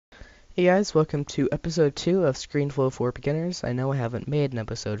Hey guys, welcome to episode 2 of ScreenFlow for Beginners. I know I haven't made an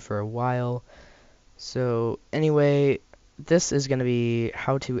episode for a while, so anyway, this is going to be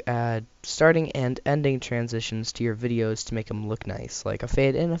how to add starting and ending transitions to your videos to make them look nice, like a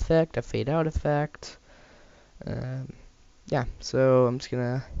fade in effect, a fade out effect. Yeah, so I'm just going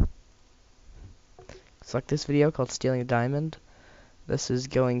to select this video called Stealing a Diamond. This is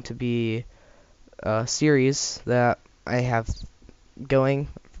going to be a series that I have going.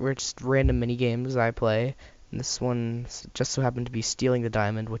 We're just random mini games I play. And this one just so happened to be Stealing the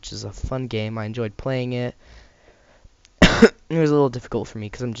Diamond, which is a fun game. I enjoyed playing it. It was a little difficult for me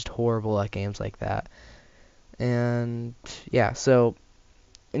because I'm just horrible at games like that. And yeah, so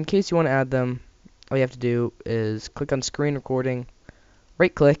in case you want to add them, all you have to do is click on screen recording,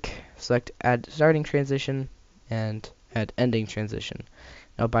 right click, select add starting transition, and add ending transition.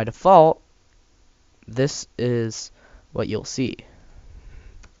 Now by default, this is what you'll see.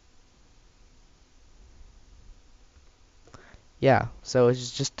 Yeah, so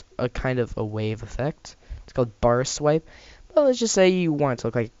it's just a kind of a wave effect. It's called bar swipe. But let's just say you want it to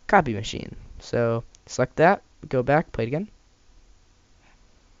look like a copy machine. So select that, go back, play it again.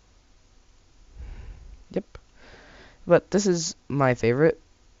 Yep. But this is my favorite.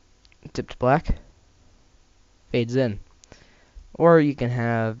 Dip to black, fades in. Or you can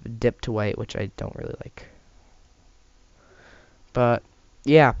have dip to white, which I don't really like. But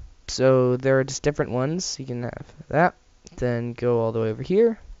yeah, so there are just different ones. You can have that. Then go all the way over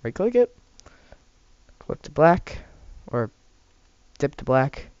here, right click it, click to black, or dip to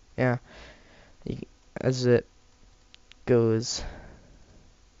black. Yeah, as it goes,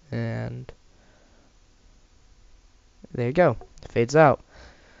 and there you go, it fades out.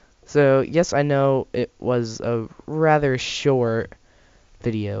 So yes, I know it was a rather short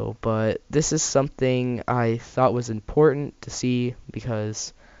video, but this is something I thought was important to see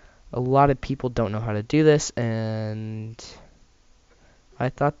because a lot of people don't know how to do this, and I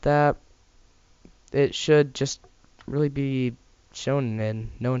thought that it should just really be shown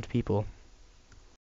and known to people.